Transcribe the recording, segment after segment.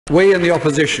We in the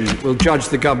opposition will judge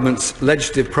the government's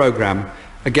legislative programme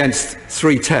against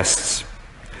three tests.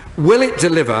 Will it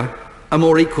deliver a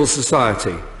more equal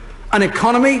society, an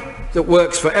economy that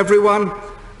works for everyone,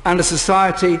 and a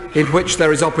society in which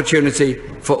there is opportunity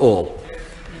for all?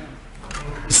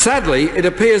 Sadly, it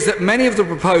appears that many of the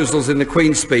proposals in the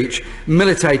Queen's speech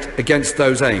militate against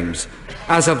those aims,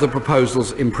 as have the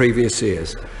proposals in previous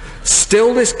years.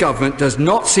 Still, this government does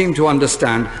not seem to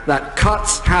understand that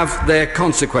cuts have their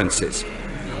consequences.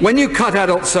 When you cut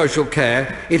adult social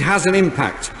care, it has an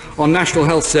impact on National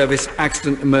Health Service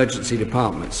accident emergency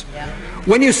departments.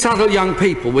 When you saddle young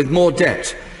people with more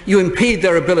debt, you impede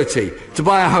their ability to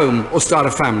buy a home or start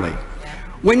a family.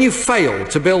 When you fail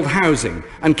to build housing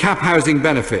and cap housing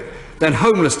benefit, then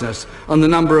homelessness and the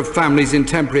number of families in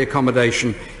temporary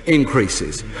accommodation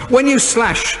increases. When you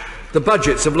slash the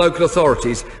budgets of local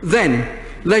authorities, then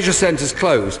leisure centres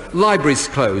close, libraries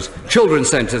close, children's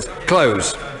centres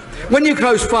close. When you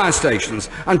close fire stations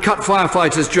and cut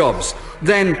firefighters' jobs,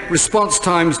 then response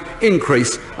times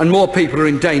increase and more people are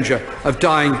in danger of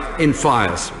dying in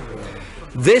fires.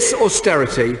 This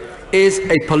austerity is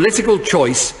a political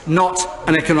choice, not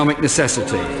an economic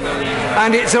necessity.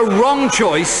 And it's a wrong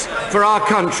choice for our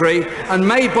country and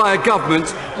made by a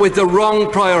government with the wrong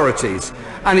priorities.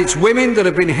 And it's women that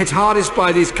have been hit hardest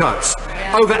by these cuts.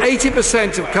 Over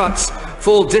 80% of cuts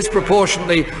fall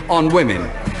disproportionately on women.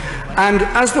 And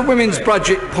as the Women's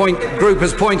Budget Group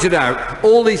has pointed out,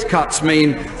 all these cuts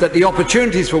mean that the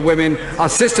opportunities for women are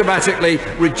systematically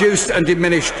reduced and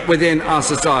diminished within our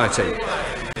society.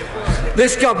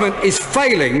 This government is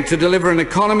failing to deliver an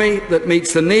economy that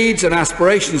meets the needs and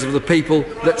aspirations of the people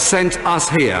that sent us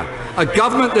here. A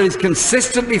government that is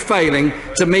consistently failing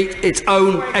to meet its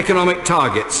own economic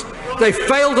targets. They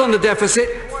failed on the deficit,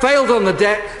 failed on the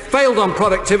debt, failed on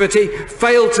productivity,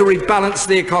 failed to rebalance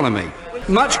the economy.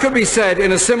 Much could be said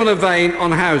in a similar vein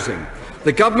on housing.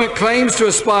 The government claims to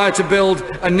aspire to build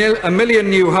a million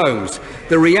new homes.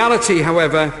 The reality,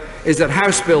 however, is that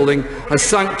house building has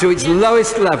sunk to its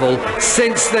lowest level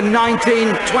since the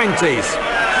 1920s.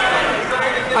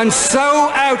 And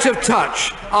so out of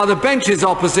touch are the benches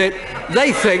opposite,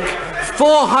 they think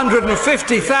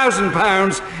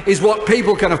 £450,000 is what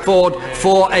people can afford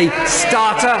for a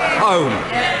starter home.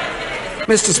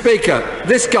 Mr. Speaker,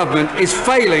 this government is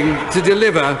failing to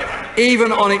deliver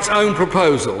even on its own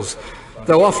proposals,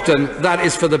 though often that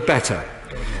is for the better.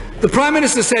 The Prime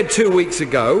Minister said 2 weeks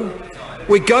ago,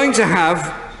 we're going to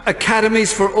have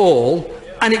academies for all,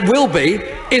 and it will be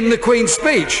in the Queen's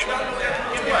speech.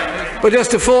 But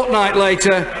just a fortnight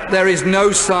later, there is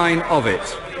no sign of it.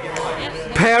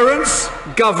 Parents,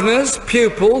 governors,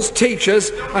 pupils, teachers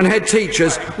and head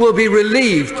teachers will be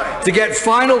relieved to get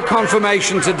final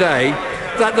confirmation today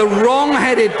that the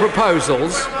wrong-headed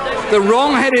proposals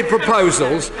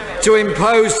to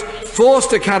impose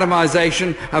forced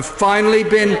academisation have finally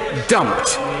been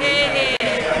dumped.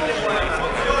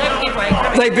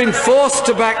 They've been forced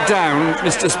to back down,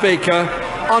 Mr. Speaker,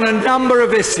 on a number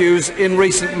of issues in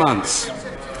recent months.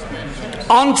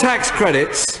 On tax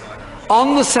credits,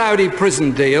 on the Saudi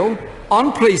prison deal,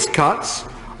 on police cuts,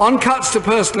 on cuts to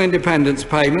personal independence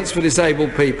payments for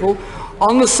disabled people,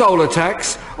 on the solar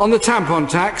tax, on the tampon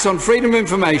tax, on freedom of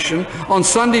information, on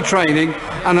Sunday training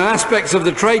and on aspects of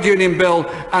the trade union bill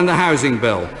and the housing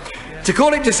bill. To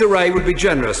call it disarray would be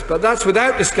generous, but that's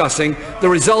without discussing the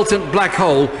resultant black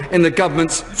hole in the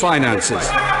government's finances.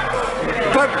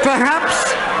 But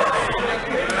perhaps,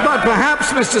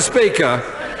 Mr. Speaker,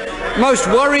 most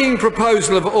worrying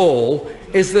proposal of all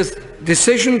is the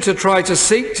decision to try to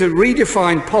seek to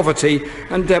redefine poverty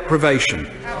and deprivation.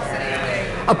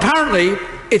 Apparently,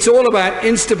 it's all about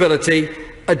instability,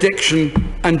 addiction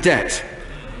and debt.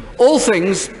 All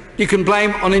things you can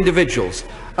blame on individuals,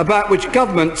 about which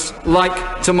governments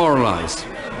like to moralise.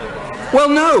 Well,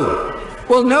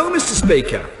 no, Mr.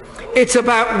 Speaker. It's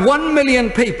about 1 million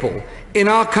people in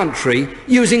our country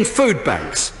using food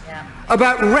banks,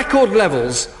 about record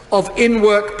levels of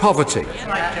in-work poverty.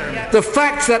 The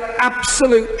fact that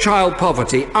absolute child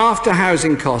poverty after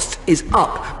housing costs is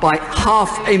up by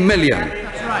 500,000.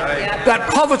 That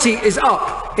poverty is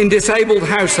up in disabled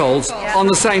households on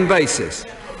the same basis.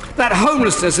 That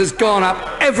homelessness has gone up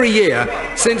every year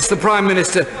since the Prime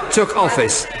Minister took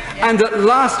office. And that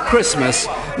last Christmas,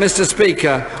 Mr.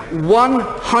 Speaker,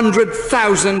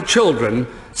 100,000 children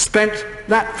spent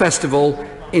that festival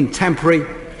in temporary,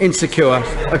 insecure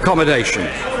accommodation.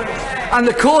 And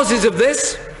the causes of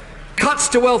this? Cuts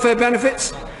to welfare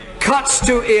benefits, cuts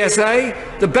to ESA,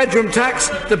 the bedroom tax,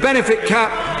 the benefit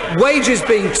cap, wages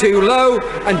being too low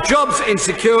and jobs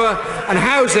insecure, and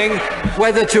housing,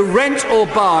 whether to rent or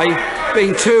buy,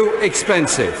 been too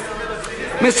expensive.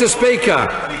 Mr. Speaker,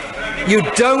 you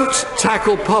don't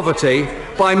tackle poverty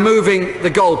by moving the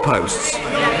goalposts.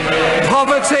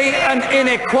 Poverty and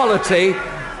inequality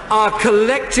are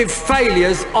collective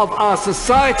failures of our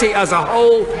society as a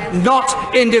whole,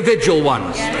 not individual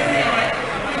ones.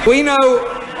 We know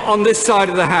on this side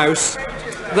of the House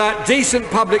that decent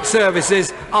public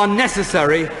services are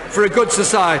necessary for a good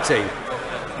society,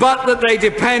 but that they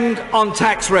depend on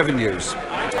tax revenues.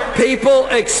 People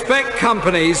expect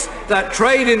companies that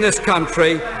trade in this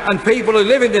country and people who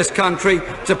live in this country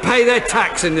to pay their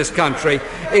tax in this country.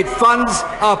 It funds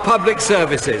our public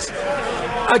services.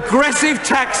 Aggressive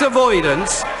tax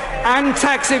avoidance and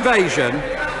tax evasion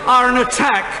are an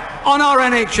attack on our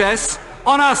NHS,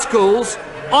 on our schools,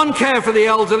 on care for the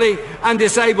elderly and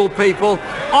disabled people,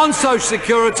 on social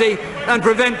security, and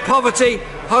prevent poverty,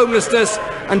 homelessness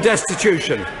and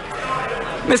destitution.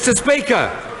 Mr. Speaker,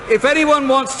 if anyone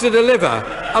wants to deliver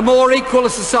a more equal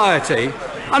society,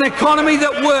 an economy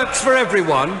that works for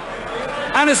everyone,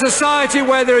 and a society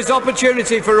where there is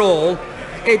opportunity for all,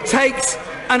 it takes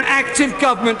an active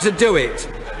government to do it,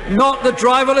 not the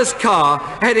driverless car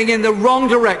heading in the wrong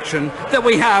direction that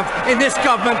we have in this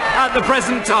government at the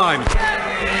present time.